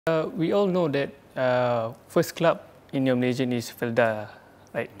We all know that first club in your Malaysian is Felda,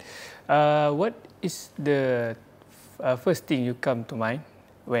 right? What is the first thing you come to mind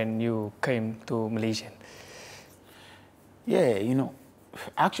when you came to Malaysia? Yeah,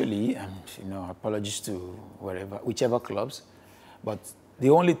 actually, apologies to whichever clubs, but the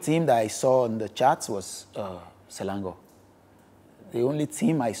only team that I saw on the charts was Selangor. The only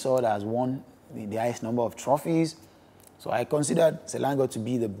team I saw that has won the highest number of trophies. So I considered Selangor to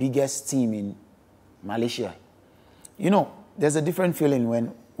be the biggest team in Malaysia. There's a different feeling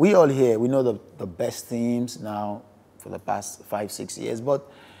when we all here, we know the best teams now for the past 5-6 years. But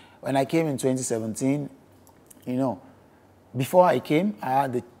when I came in 2017, before I came, I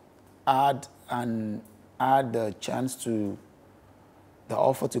had the chance the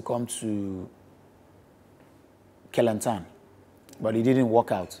offer to come to Kelantan, but it didn't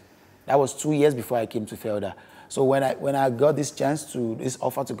work out. That was 2 years before I came to Felda. So when I got this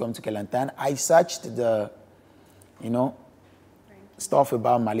offer to come to Kelantan, I searched the, stuff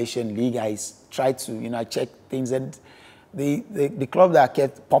about Malaysian league. I tried to, I checked things, and the club that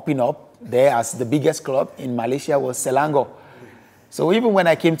kept popping up there as the biggest club in Malaysia was Selangor. So even when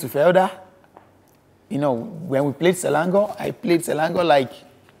I came to Felda, when we played Selangor, I played Selangor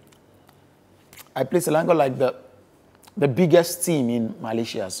like the biggest team in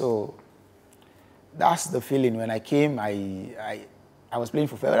Malaysia. So that's the feeling. When I came, I was playing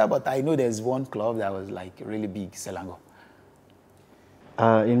for Felda, but I know there's one club that was like really big, Selangor.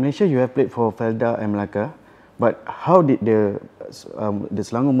 In Malaysia, you have played for Felda and Melaka, but how did the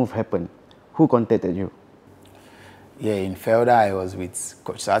Selangor move happen? Who contacted you? Yeah, in Felda, I was with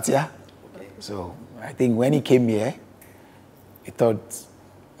Coach Satya. So I think when he came here, he thought,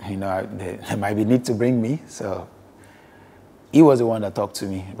 there might be need to bring me. So he was the one that talked to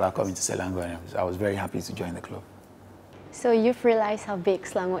me about coming to Selangor, and I was very happy to join the club. So you've realized how big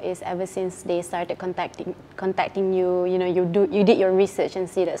Selangor is ever since they started contacting you. You did your research and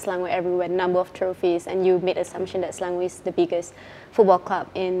see that Selangor everywhere, number of trophies, and you made assumption that Selangor is the biggest football club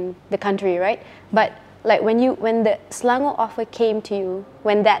in the country, right? But like when the Selangor offer came to you,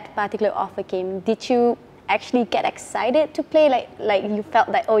 when that particular offer came, did you actually get excited to play? Like you felt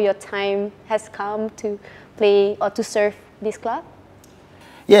like, oh, your time has come to play or to serve this club?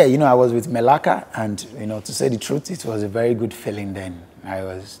 Yeah, I was with Melaka, and to say the truth, it was a very good feeling then.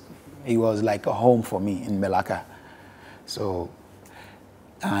 It was like a home for me in Melaka. So,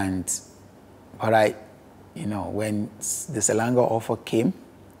 when the Selangor offer came,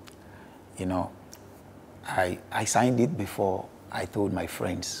 I signed it before I told my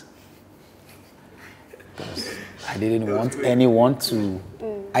friends, because I didn't want anyone to.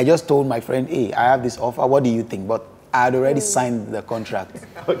 I just told my friend, hey, I have this offer, what do you think? But I had already signed the contract.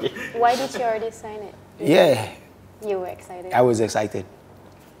 Okay. Why did you already sign it? Yeah. You were excited? I was excited.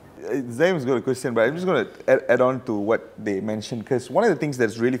 Zaim's got a question, but I'm just going to add on to what they mentioned, because one of the things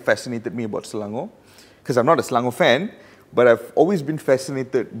that's really fascinated me about Selangor, because I'm not a Selangor fan, but I've always been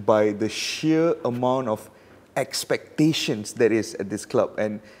fascinated by the sheer amount of expectations there is at this club.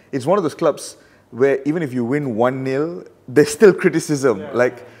 And it's one of those clubs where even if you win 1-0, there's still criticism.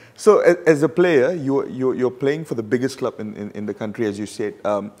 Yeah. So as a player, you're playing for the biggest club in the country, as you said.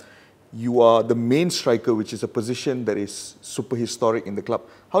 You are the main striker, which is a position that is super historic in the club.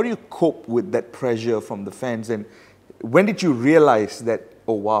 How do you cope with that pressure from the fans? And when did you realize that,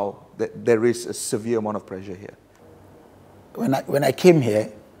 oh wow, that there is a severe amount of pressure here? When I came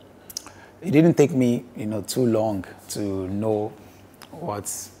here, it didn't take me too long to know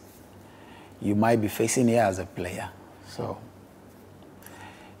what you might be facing here as a player. So,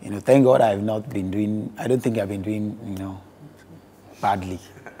 thank God I don't think I've been doing, badly.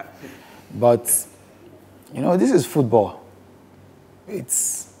 But, this is football.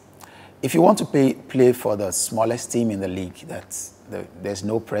 If you want to play for the smallest team in the league, there's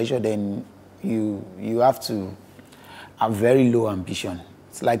no pressure, then you have to have very low ambition.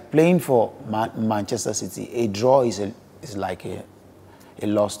 It's like playing for Manchester City. A draw is like a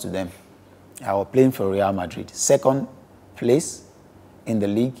loss to them. I was playing for Real Madrid. Second place in the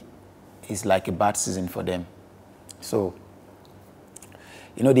league is like a bad season for them. So,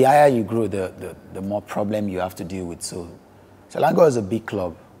 the higher you grow, the more problem you have to deal with. So, Selangor is a big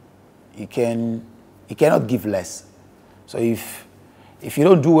club. You cannot give less. So if you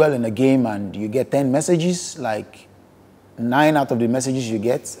don't do well in a game and you get 10 messages, like 9 out of the messages you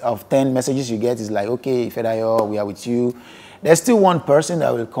get, of 10 messages you get is like, okay, Ifedayo, we are with you. There's still one person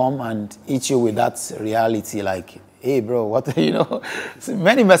that will come and hit you with that reality, like, hey, bro, what, so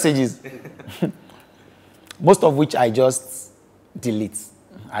many messages. Most of which I just delete.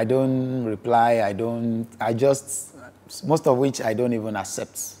 I don't reply, I just most of which I don't even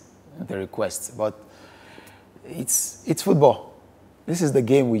accept the request. But it's football. This is the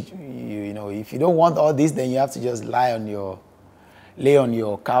game. You know, if you don't want all this, then you have to just lay on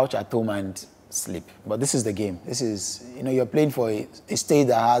your couch at home and sleep. But this is the game. This is, you know, you're playing for a state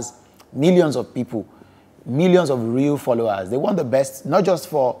that has millions of people, millions of real followers. They want the best, not just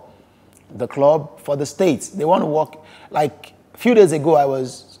for the club, for the state. They want to work. Like a few days ago, I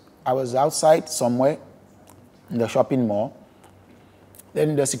was outside somewhere in the shopping mall.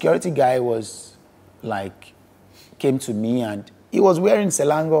 Then the security guy was like, came to me and he was wearing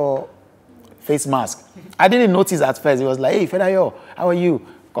Selangor face mask. I didn't notice at first. He was like, hey, Ifedayo, how are you?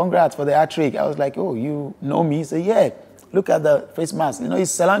 Congrats for the hat trick. I was like, oh, you know me? He said, yeah, look at the face mask. You know, he's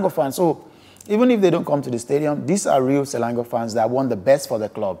Selangor fan. So even if they don't come to the stadium, these are real Selangor fans that want the best for the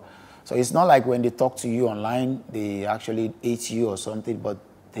club. So it's not like when they talk to you online, they actually hate you or something, but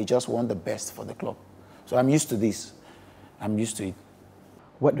they just want the best for the club. So I'm used to this. I'm used to it.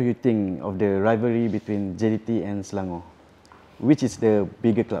 What do you think of the rivalry between JDT and Selangor? Which is the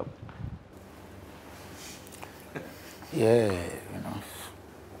bigger club? Yeah, you know.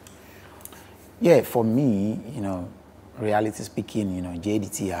 Yeah, for me, you know, reality speaking, you know,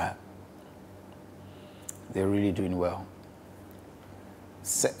 JDT they're really doing well.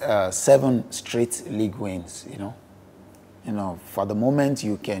 7 straight league wins, you know. You know, for the moment,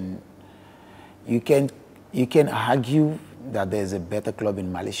 you can argue that there's a better club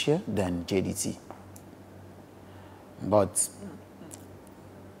in Malaysia than JDT. But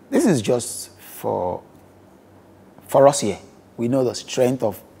this is just for us here. We know the strength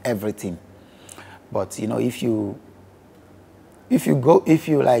of everything. But you know, if you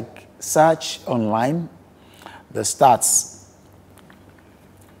like search online the stats,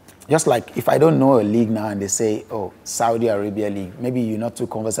 just like if I don't know a league now and they say, oh, Saudi Arabia League, maybe you're not too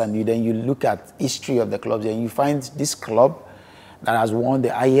conversant, then you look at history of the clubs and you find this club that has won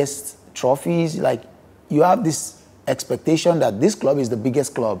the highest trophies. Like, you have this expectation that this club is the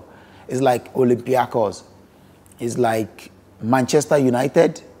biggest club. It's like Olympiacos. It's like Manchester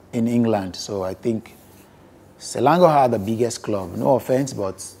United in England. So I think Selangor are the biggest club. No offense,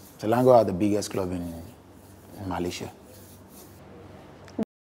 but Selangor are the biggest club in Malaysia.